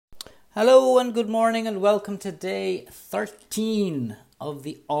Hello and good morning and welcome to day 13 of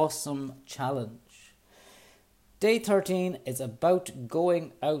the Awesome Challenge. Day 13 is about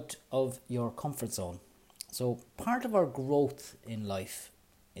going out of your comfort zone. So part of our growth in life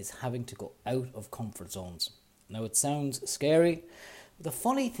is having to go out of comfort zones. Now it sounds scary, but the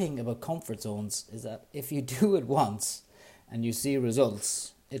funny thing about comfort zones is that if you do it once and you see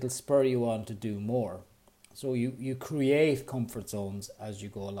results, it'll spur you on to do more. So you create comfort zones as you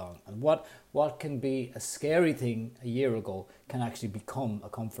go along. And what can be a scary thing a year ago can actually become a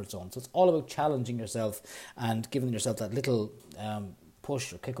comfort zone. So it's all about challenging yourself and giving yourself that little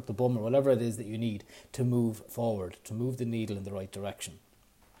push or kick up the bum or whatever it is that you need to move forward, to move the needle in the right direction.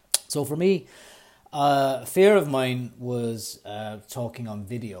 So for me, fear of mine was talking on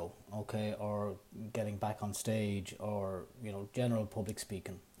video, or getting back on stage, or general public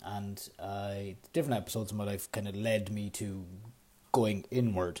speaking. And different episodes in my life kind of led me to going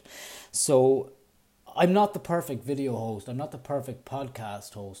inward. So I'm not the perfect video host. I'm not the perfect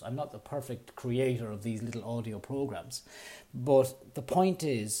podcast host. I'm not the perfect creator of these little audio programs. But the point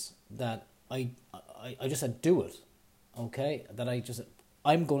is that I just said do it. That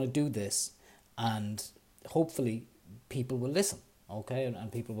I'm going to do this, and hopefully people will listen.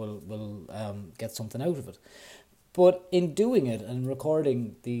 And people will get something out of it. But in doing it and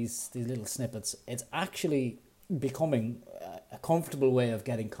recording these little snippets, it's actually becoming a comfortable way of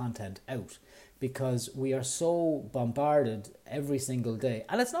getting content out, because we are so bombarded every single day,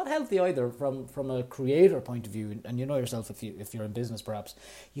 and it's not healthy either from a creator point of view. And you know yourself, if you're in business, perhaps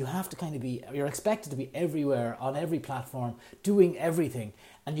you're expected to be everywhere on every platform doing everything,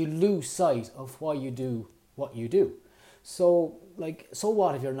 and you lose sight of why you do what you do. So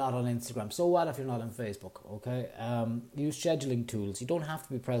what if you're not on Instagram? So what if you're not on Facebook? Use scheduling tools. You don't have to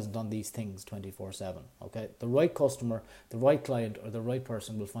be present on these things 24/7. The right customer, the right client, or the right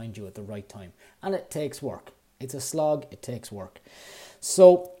person will find you at the right time, and it takes work. It's a slog. It takes work.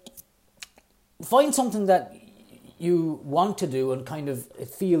 So find something that you want to do, and kind of it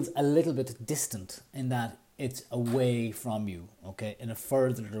feels a little bit distant in that it's away from you. In a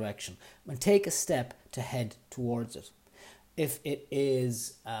further direction, and take a step to head towards it. If it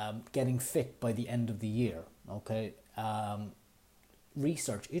is getting fit by the end of the year,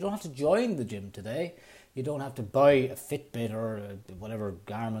 research. You don't have to join the gym today. You don't have to buy a Fitbit or whatever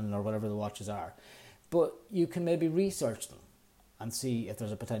Garmin or whatever the watches are. But you can maybe research them and see if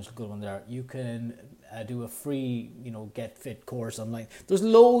there's a potential good one there. You can do a free, Get Fit course online. There's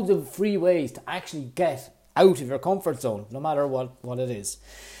loads of free ways to actually get out of your comfort zone, no matter what it is.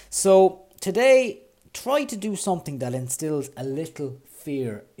 So today, try to do something that instills a little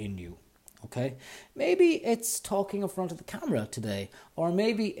fear in you, Maybe it's talking in front of the camera today, or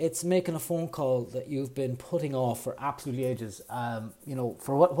maybe it's making a phone call that you've been putting off for absolutely ages,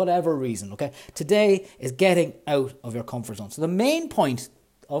 for whatever reason, Today is getting out of your comfort zone. So the main point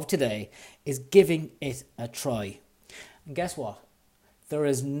of today is giving it a try. And guess what? There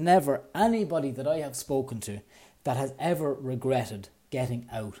is never anybody that I have spoken to that has ever regretted getting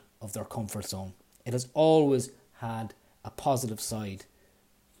out of their comfort zone. It has always had a positive side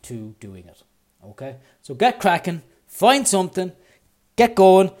to doing it. So get cracking, find something, get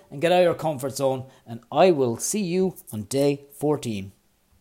going, and get out of your comfort zone. And I will see you on day 14.